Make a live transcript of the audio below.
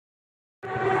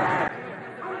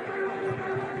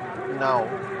Now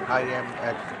I am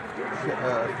at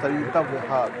Sarita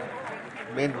Vihar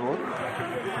main road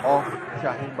of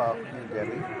Shaheen Bagh, New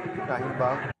Delhi. Shaheen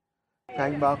Bagh,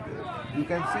 Shaheen Bagh. You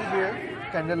can see here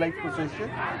candlelight procession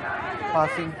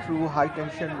passing through high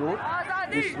tension road.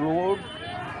 This road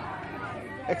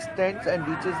extends and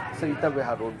reaches Sarita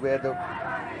Vihar Road where the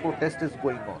protest is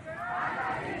going on.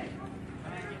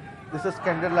 This is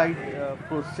candlelight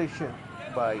procession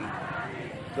by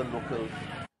the locals.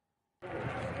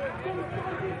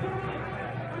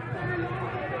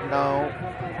 Now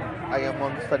I am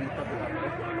on Sarita Vihar,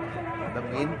 the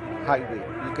main highway.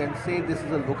 You can say this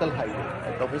is a local highway,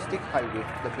 a domestic highway,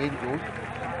 the main road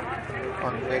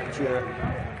on which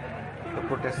the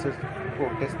protesters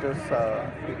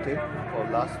waited for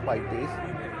last 5 days,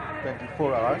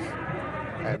 24 hours,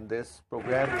 and this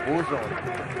program goes on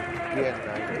day and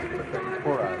night for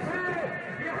 24 hours.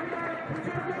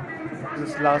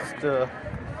 This last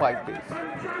 5 days.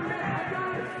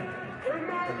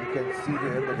 And you can see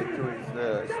here the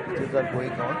lecturers' speeches are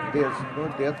going on. There's no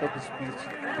dearth of speakers.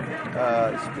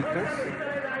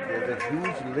 There's a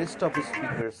huge list of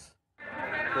speakers.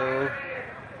 So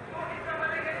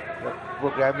the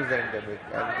program is endemic,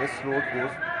 and this road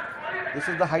goes. This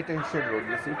is the high tension road.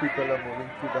 You see, people are moving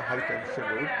through the high tension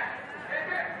road,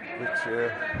 which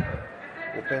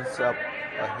opens up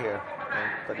here on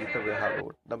Sarita Vihar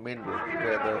Road, the main road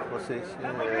where the protesters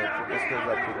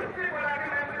are put.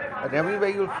 And everywhere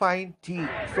you'll find tea,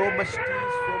 so much tea,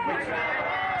 so much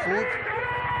food.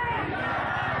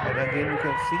 And again you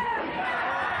can see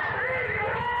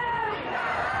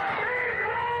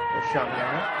the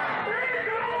Shamiana.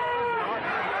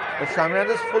 The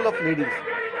Shamiana is full of ladies.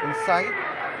 Inside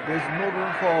there is no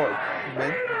room for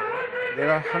men. There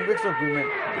are hundreds of women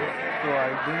there. So I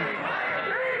didn't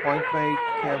point my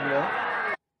camera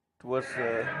towards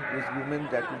these women.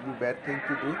 That would be a bad thing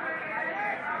to do.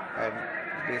 And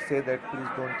they say that please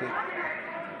don't take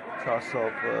shots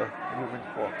of women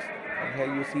folks. And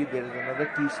here you see there is another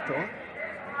tea stall.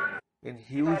 In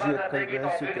huge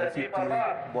cauldrons you can see tea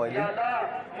boiling. And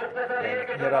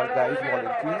here are guys,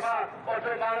 volunteers.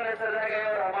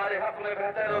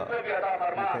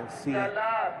 You can see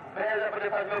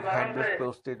handbills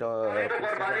posted They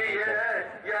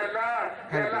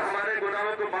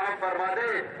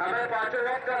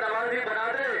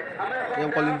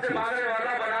are volunteers.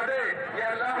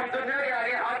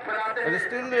 But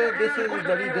still this is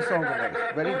very disorganized,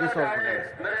 very disorganized.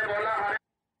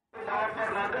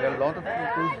 There are a lot of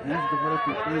people, huge number of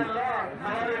people,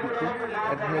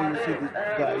 and here you see these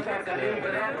guys,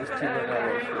 these children are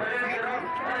also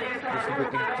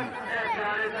distributing tea.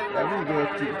 Everywhere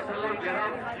tea.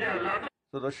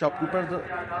 So the shopkeepers,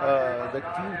 the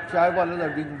chai walas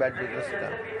are doing bad business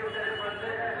now.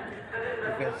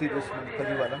 You can see this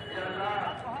Khali wala.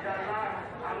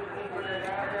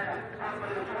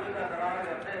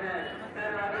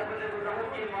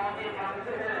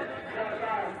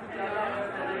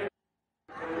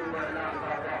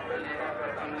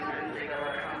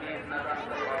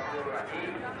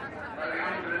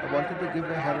 I wanted to give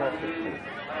a hang of the place.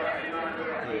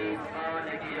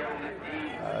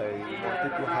 I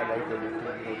wanted to highlight a little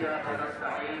things.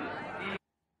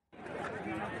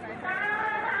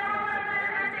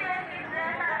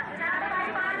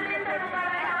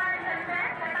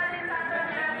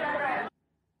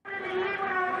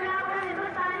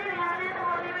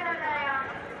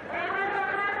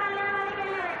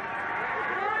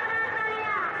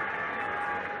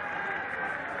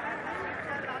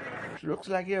 It looks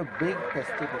like a big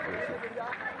festive occasion.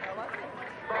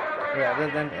 Rather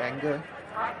than anger,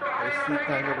 I see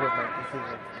kind of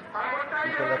romanticism.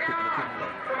 People are picnicking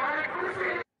there.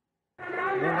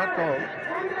 No, not all,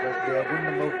 but there are a good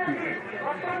number of people.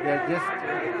 They are just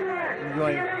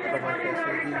enjoying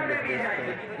romanticism with this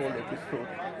whole episode.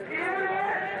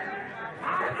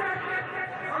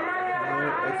 No,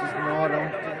 it is now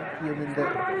around 10 p.m. in the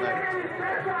night.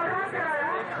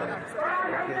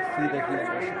 You can see the huge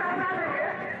rush of people.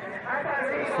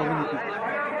 There are so many people.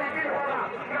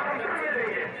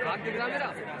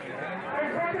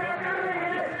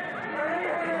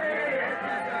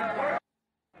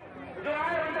 जो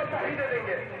आए उनको सही दे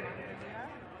देंगे।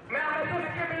 मैं आंसू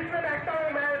के बीच में बैठता हूँ,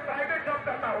 मैं प्राइवेट जॉब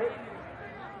करता हूँ।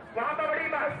 वहाँ पर बड़ी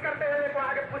बहस करते हैं, को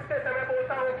आगे पूछते समय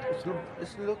बोलता हूँ।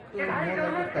 It's look more like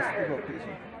a festive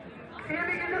occasion.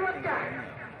 CAB की जरूरत क्या है?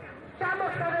 क्या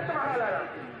मकसद है तुम्हारा लगा?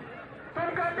 तुम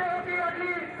कहते हो कि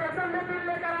अगली सेशन में बिल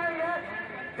लेकर आएंगे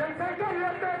जनसंख्या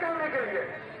नियंत्रण करने के लिए,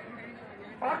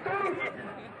 और तुम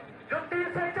जो 3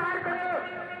 से 4 करोड़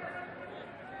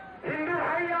हिंदू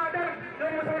भाई या अदर जो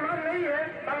मुसलमान नहीं है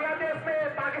बांग्लादेश में,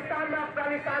 पाकिस्तान में,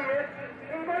 अफगानिस्तान में,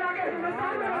 उनको बोला कि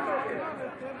हिंदुस्तान में रहते थे,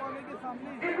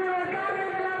 जिनको रोजगार नहीं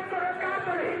मिला उसको रोजगार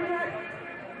तो नहीं मिला,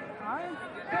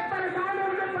 जो परेशान है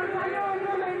उनको परेशानियां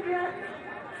उनको नहीं दिया।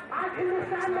 आज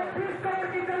हिंदुस्तान में 30 करोड़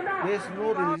की जनता There is no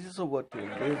religious overtone.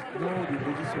 There is no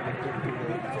religious overtone to the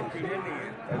legislation.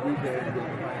 Everywhere you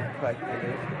will find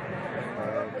crackers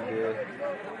and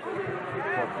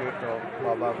portrait of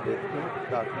Baba Ambedkar,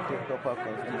 the architect of our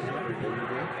constitution,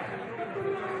 everywhere.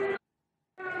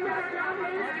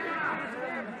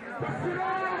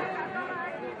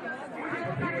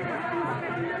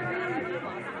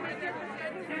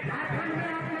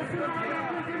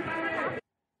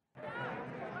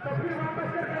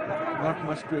 Not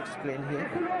much to explain here.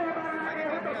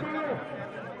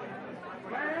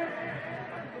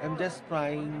 I'm just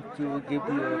trying to give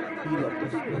you a feel of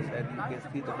this place, and you can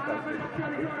see the calculator.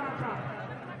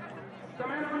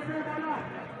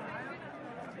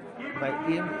 My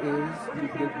aim is to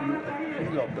give you a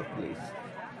feel of the place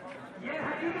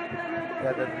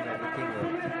rather than anything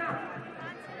else.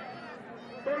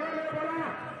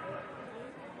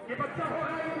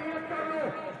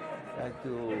 Try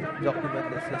to document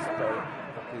this historic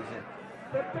occasion.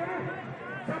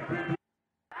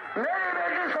 मेरी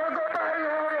बेटी सड़कों ही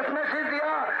हो इस message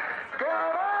दिया कि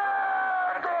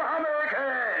आवाज तो हम एक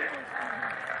है,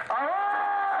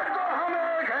 आवाज तो हम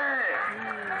एक है।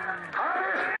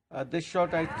 This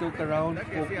shot I took around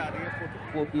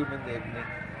 4 p.m. in the evening.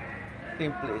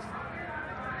 Same place.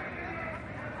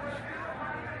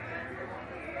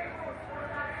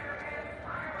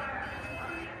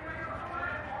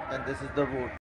 And this is the road.